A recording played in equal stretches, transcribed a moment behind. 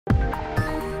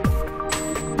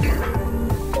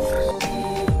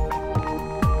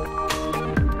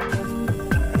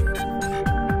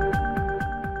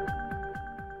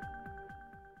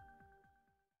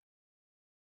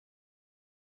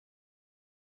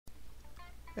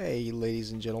Hey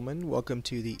ladies and gentlemen, welcome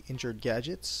to the Injured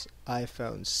Gadgets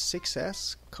iPhone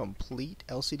 6s complete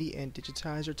LCD and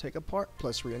digitizer take apart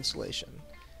plus reinstallation.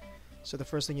 So the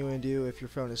first thing you want to do if your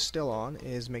phone is still on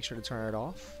is make sure to turn it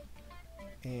off.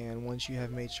 And once you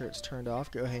have made sure it's turned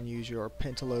off, go ahead and use your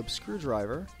pentalobe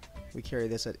screwdriver. We carry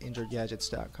this at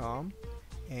injuredgadgets.com.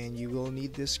 And you will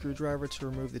need this screwdriver to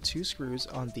remove the two screws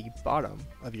on the bottom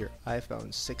of your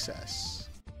iPhone 6s.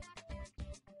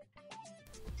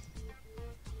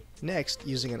 Next,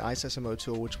 using an Disassembly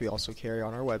tool, which we also carry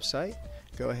on our website,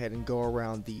 go ahead and go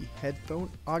around the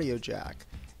headphone audio jack.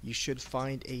 You should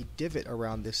find a divot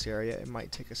around this area. It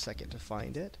might take a second to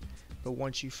find it, but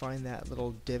once you find that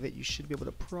little divot, you should be able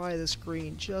to pry the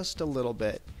screen just a little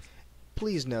bit.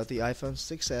 Please note the iPhone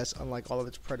 6s, unlike all of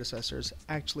its predecessors,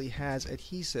 actually has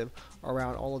adhesive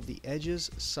around all of the edges,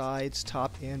 sides,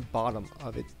 top, and bottom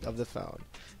of the phone.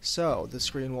 So the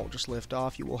screen won't just lift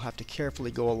off. You will have to carefully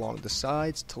go along the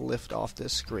sides to lift off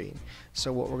this screen.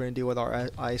 So what we're going to do with our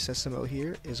Disassembly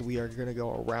here is we are going to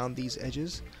go around these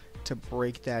edges to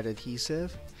break that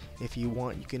adhesive. If you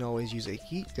want, you can always use a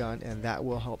heat gun, and that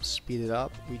will help speed it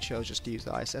up. We chose just to use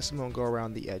the Disassembly and go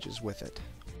around the edges with it.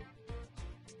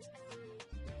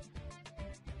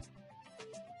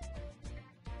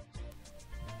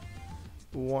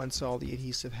 Once all the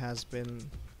adhesive has been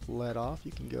let off,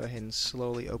 you can go ahead and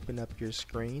slowly open up your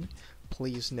screen.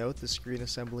 Please note the screen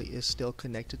assembly is still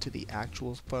connected to the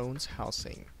actual phone's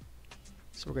housing.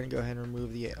 So we're going to go ahead and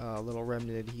remove the little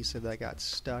remnant adhesive that got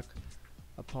stuck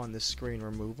upon the screen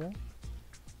removal.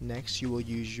 Next, you will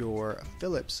use your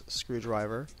Phillips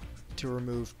screwdriver to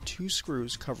remove two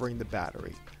screws covering the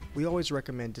battery. We always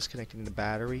recommend disconnecting the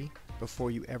battery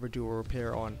before you ever do a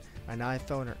repair on an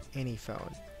iPhone or any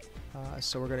phone.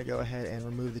 So we're going to go ahead and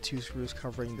remove the two screws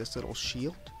covering this little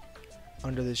shield.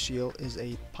 Under the shield is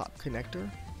a pop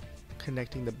connector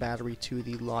connecting the battery to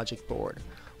the logic board.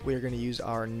 We are going to use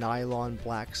our Nylon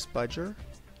black spudger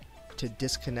to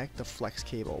disconnect the flex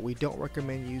cable. We don't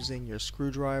recommend using your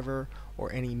screwdriver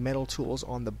or any metal tools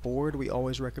on the board. We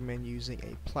always recommend using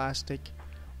a plastic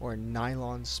or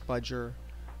nylon spudger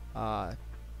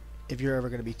if you're ever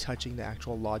going to be touching the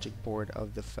actual logic board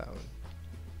of the phone.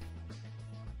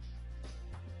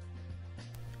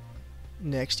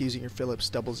 Next, using your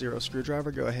Phillips 00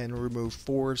 screwdriver, go ahead and remove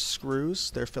four screws.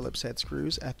 They're Phillips head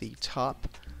screws at the top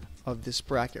of this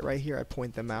bracket right here. I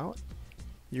point them out.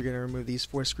 You're going to remove these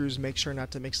four screws. Make sure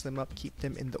not to mix them up. Keep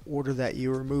them in the order that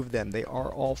you remove them. They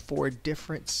are all four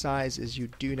different sizes. You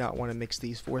do not want to mix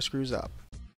these four screws up.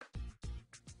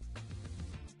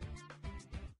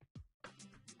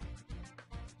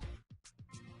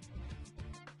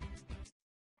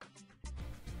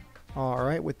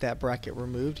 Alright, with that bracket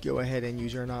removed, go ahead and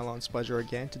use your Nylon Spudger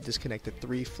again to disconnect the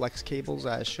three flex cables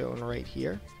as shown right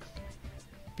here.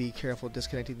 Be careful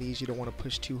disconnecting these. You don't want to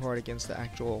push too hard against the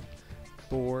actual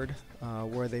board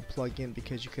where they plug in,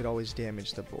 because you could always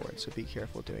damage the board, so be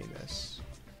careful doing this.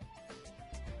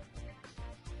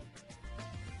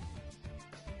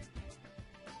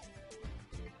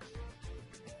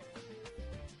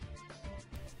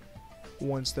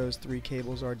 Once those three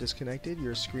cables are disconnected,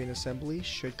 your screen assembly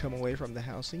should come away from the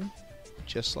housing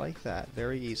just like that,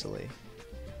 very easily.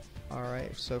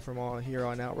 Alright, so from here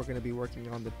on out, we're going to be working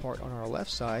on the part on our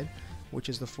left side, which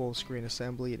is the full screen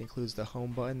assembly. It includes the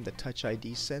home button, the Touch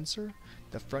ID sensor,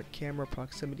 the front camera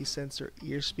proximity sensor,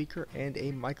 ear speaker, and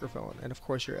a microphone, and of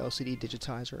course your LCD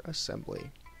digitizer assembly.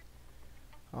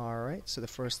 Alright, so the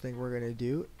first thing we're going to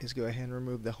do is go ahead and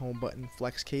remove the home button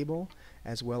flex cable,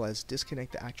 as well as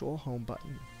disconnect the actual home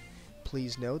button.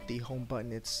 Please note the home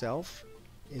button itself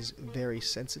is very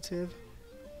sensitive,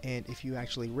 and if you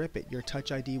actually rip it, your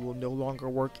Touch ID will no longer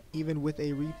work even with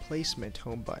a replacement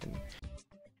home button.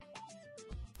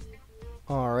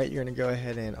 Alright, you're going to go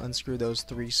ahead and unscrew those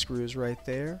three screws right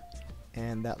there,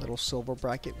 and that little silver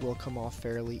bracket will come off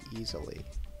fairly easily.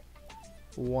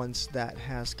 Once that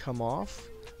has come off,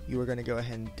 you are going to go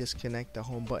ahead and disconnect the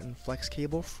home button flex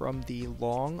cable from the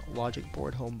long logic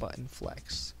board home button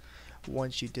flex.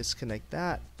 Once you disconnect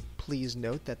that, please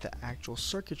note that the actual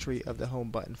circuitry of the home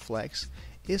button flex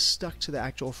is stuck to the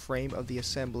actual frame of the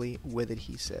assembly with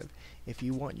adhesive. If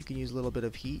you want, you can use a little bit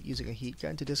of heat using a heat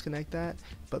gun to disconnect that,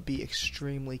 but be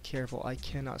extremely careful. I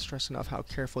cannot stress enough how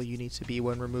careful you need to be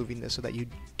when removing this so that you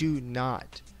do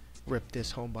not rip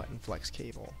this home button flex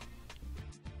cable.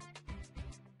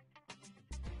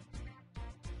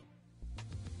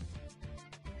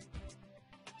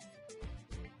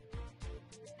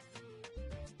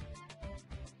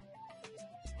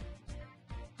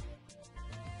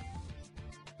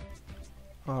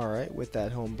 Alright, with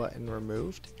that home button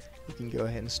removed, you can go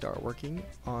ahead and start working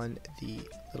on the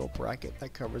little bracket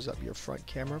that covers up your front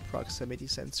camera, proximity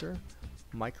sensor,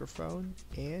 microphone,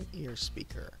 and ear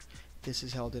speaker. This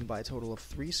is held in by a total of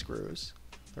 3 screws.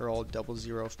 They're all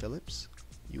 00 Phillips.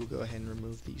 You will go ahead and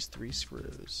remove these 3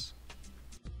 screws.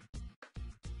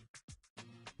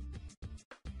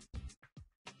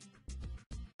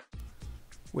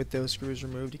 With those screws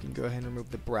removed, you can go ahead and remove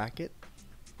the bracket,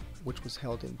 which was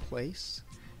held in place.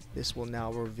 This will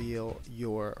now reveal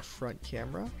your front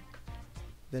camera.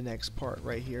 The next part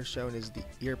right here shown is the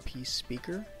earpiece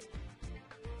speaker.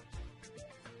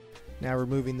 Now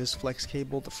removing this flex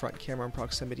cable, the front camera and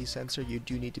proximity sensor, you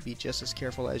do need to be just as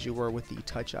careful as you were with the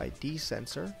Touch ID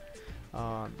sensor.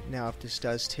 Now if this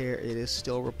does tear, it is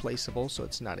still replaceable, so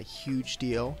it's not a huge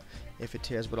deal if it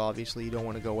tears, but obviously you don't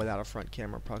want to go without a front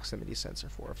camera proximity sensor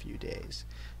for a few days.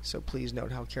 So please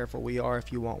note how careful we are.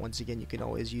 If you want, once again, you can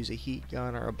always use a heat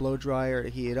gun or a blow dryer to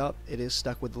heat it up. It is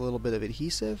stuck with a little bit of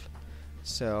adhesive,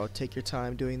 so take your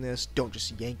time doing this. Don't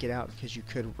just yank it out because you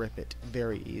could rip it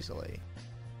very easily.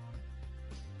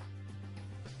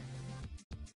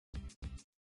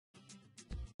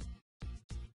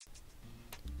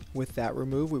 With that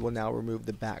removed, we will now remove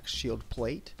the back shield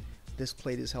plate. This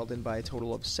plate is held in by a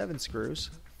total of 7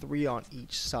 screws, 3 on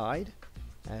each side,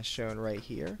 as shown right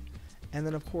here. And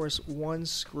then of course 1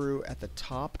 screw at the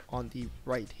top on the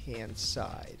right hand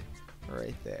side,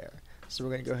 right there. So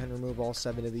we're going to go ahead and remove all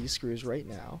 7 of these screws right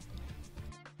now.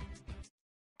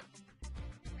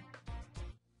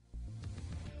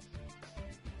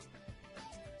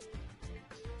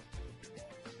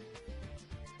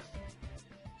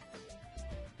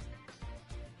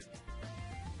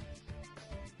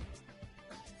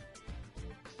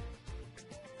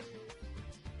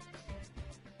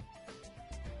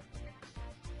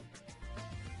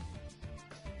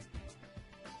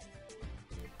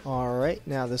 Alright,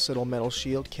 now this little metal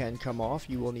shield can come off.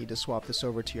 You will need to swap this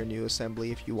over to your new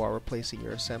assembly if you are replacing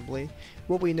your assembly.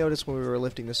 What we noticed when we were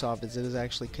lifting this off is it is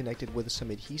actually connected with some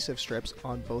adhesive strips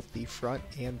on both the front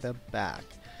and the back.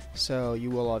 So you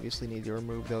will obviously need to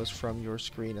remove those from your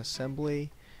screen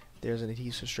assembly. There's an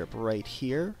adhesive strip right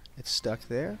here. It's stuck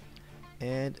there.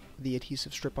 And the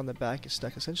adhesive strip on the back is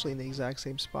stuck essentially in the exact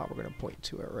same spot. We're going to point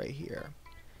to it right here.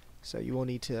 So you will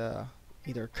need to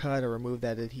either cut or remove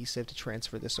that adhesive to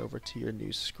transfer this over to your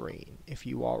new screen if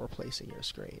you are replacing your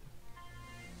screen.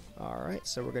 Alright,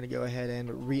 so we're going to go ahead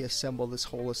and reassemble this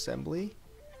whole assembly.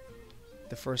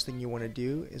 The first thing you want to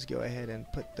do is go ahead and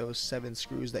put those 7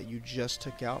 screws that you just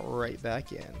took out right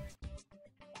back in.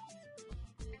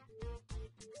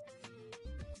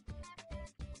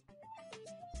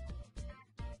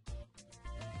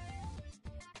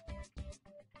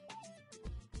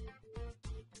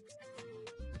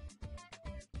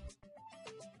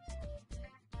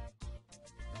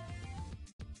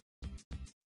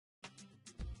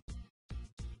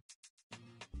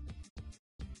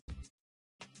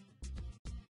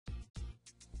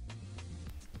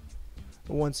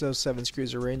 Once those 7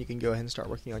 screws are in, you can go ahead and start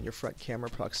working on your front camera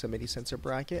proximity sensor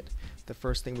bracket. The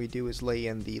first thing we do is lay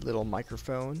in the little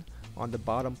microphone. On the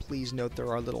bottom, please note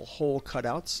there are little hole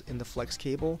cutouts in the flex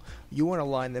cable. You want to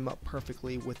line them up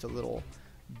perfectly with the little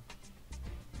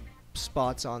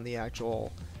spots on the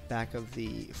actual back of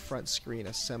the front screen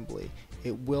assembly.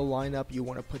 It will line up. You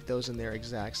want to put those in their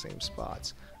exact same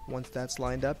spots. Once that's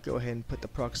lined up, go ahead and put the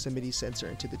proximity sensor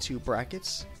into the 2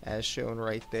 brackets as shown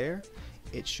right there.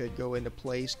 It should go into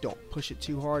place. Don't push it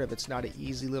too hard. If it's not an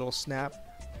easy little snap,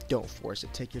 don't force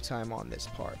it. Take your time on this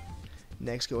part.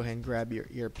 Next, go ahead and grab your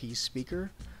earpiece speaker,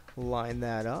 line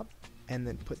that up, and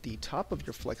then put the top of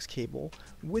your flex cable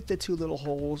with the 2 little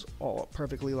holes all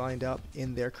perfectly lined up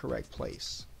in their correct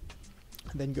place.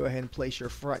 Then go ahead and place your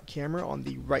front camera on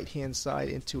the right hand side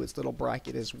into its little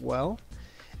bracket as well.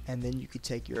 And then you could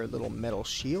take your little metal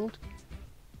shield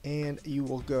and you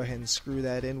will go ahead and screw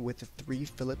that in with the 3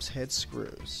 Phillips head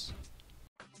screws.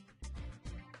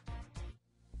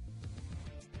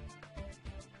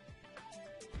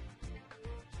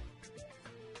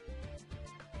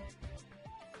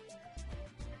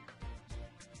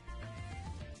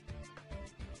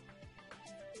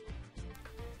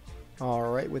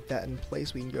 Alright, with that in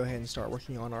place, we can go ahead and start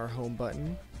working on our home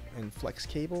button and flex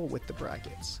cable with the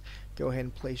brackets. Go ahead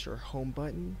and place your home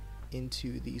button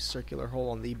into the circular hole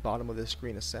on the bottom of the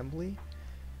screen assembly.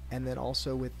 And then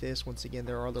also with this, once again,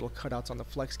 there are little cutouts on the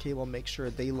flex cable. Make sure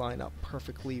they line up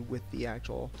perfectly with the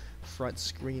actual front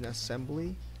screen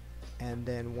assembly. And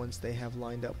then once they have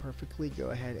lined up perfectly, go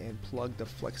ahead and plug the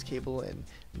flex cable in.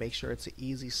 Make sure it's an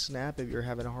easy snap. If you're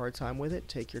having a hard time with it,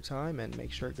 take your time and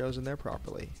make sure it goes in there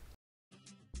properly.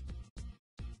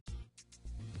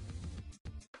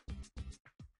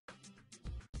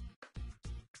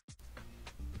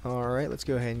 Alright, let's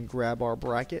go ahead and grab our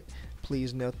bracket.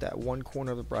 Please note that one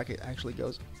corner of the bracket actually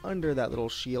goes under that little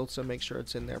shield, so make sure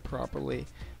it's in there properly.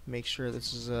 Make sure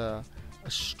this is a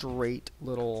straight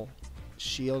little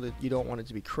shield. You don't want it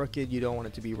to be crooked, you don't want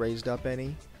it to be raised up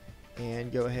any.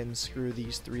 And go ahead and screw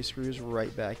these 3 screws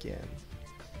right back in.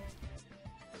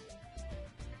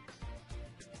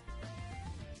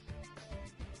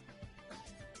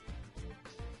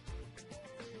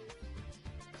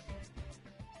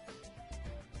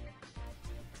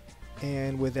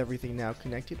 And with everything now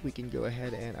connected, we can go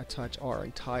ahead and attach our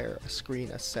entire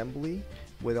screen assembly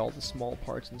with all the small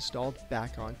parts installed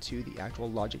back onto the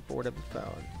actual logic board of the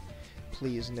phone.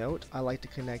 Please note, I like to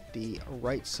connect the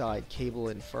right side cable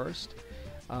in first.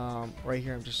 Right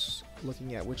here I'm just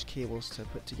looking at which cables to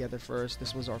put together first.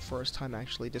 This was our first time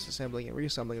actually disassembling and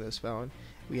reassembling this phone.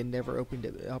 We had never opened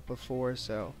it up before,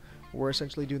 so we're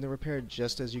essentially doing the repair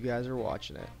just as you guys are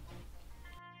watching it.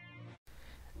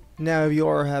 Now, if you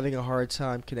are having a hard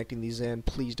time connecting these in,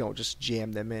 please don't just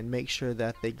jam them in. Make sure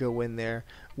that they go in there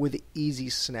with an easy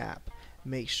snap.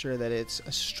 Make sure that it's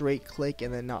a straight click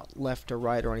and then not left to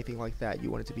right or anything like that.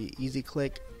 You want it to be an easy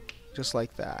click, just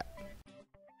like that.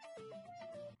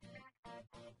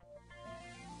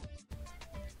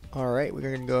 Alright, we're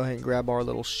going to go ahead and grab our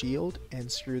little shield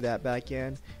and screw that back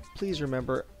in. Please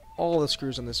remember, all the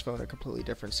screws on this phone are completely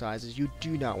different sizes. You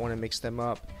do not want to mix them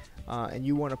up. And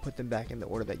you want to put them back in the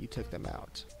order that you took them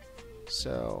out.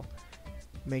 So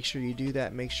make sure you do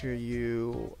that. Make sure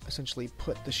you essentially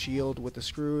put the shield with the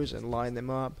screws and line them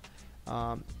up.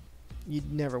 You'd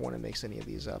never want to mix any of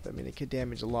these up. I mean, it could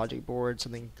damage the logic board,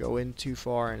 something could go in too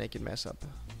far, and it could mess up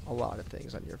a lot of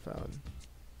things on your phone.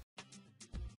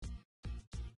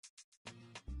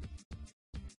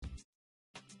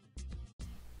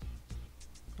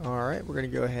 Alright, we're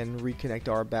going to go ahead and reconnect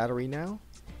our battery now.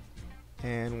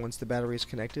 And once the battery is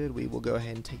connected, we will go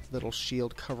ahead and take the little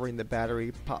shield covering the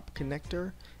battery pop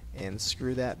connector and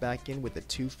screw that back in with the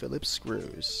 2 Phillips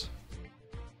screws.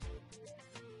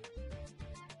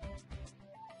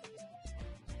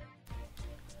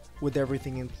 With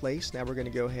everything in place, now we're going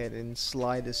to go ahead and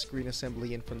slide the screen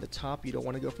assembly in from the top. You don't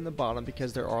want to go from the bottom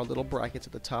because there are little brackets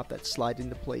at the top that slide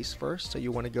into place first, so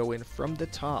you want to go in from the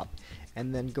top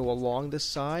and then go along the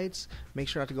sides. Make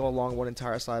sure not to go along one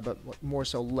entire side, but more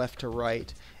so left to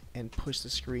right, and push the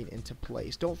screen into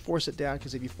place. Don't force it down,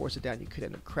 because if you force it down you could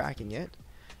end up cracking it.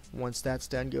 Once that's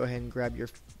done, go ahead and grab your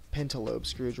pentalobe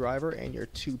screwdriver and your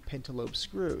 2 pentalobe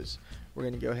screws. We're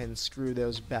going to go ahead and screw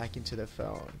those back into the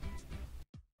phone.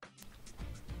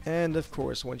 And of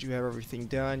course, once you have everything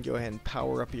done, go ahead and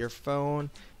power up your phone.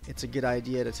 It's a good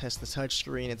idea to test the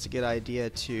touchscreen. It's a good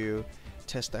idea to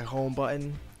test the home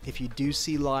button. If you do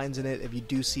see lines in it, if you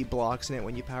do see blocks in it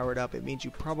when you power it up, it means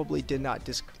you probably did not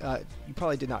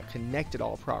connect it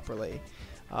all properly.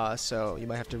 So you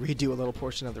might have to redo a little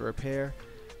portion of the repair.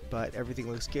 But everything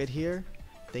looks good here.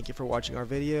 Thank you for watching our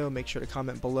video. Make sure to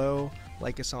comment below,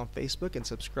 like us on Facebook, and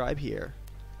subscribe here.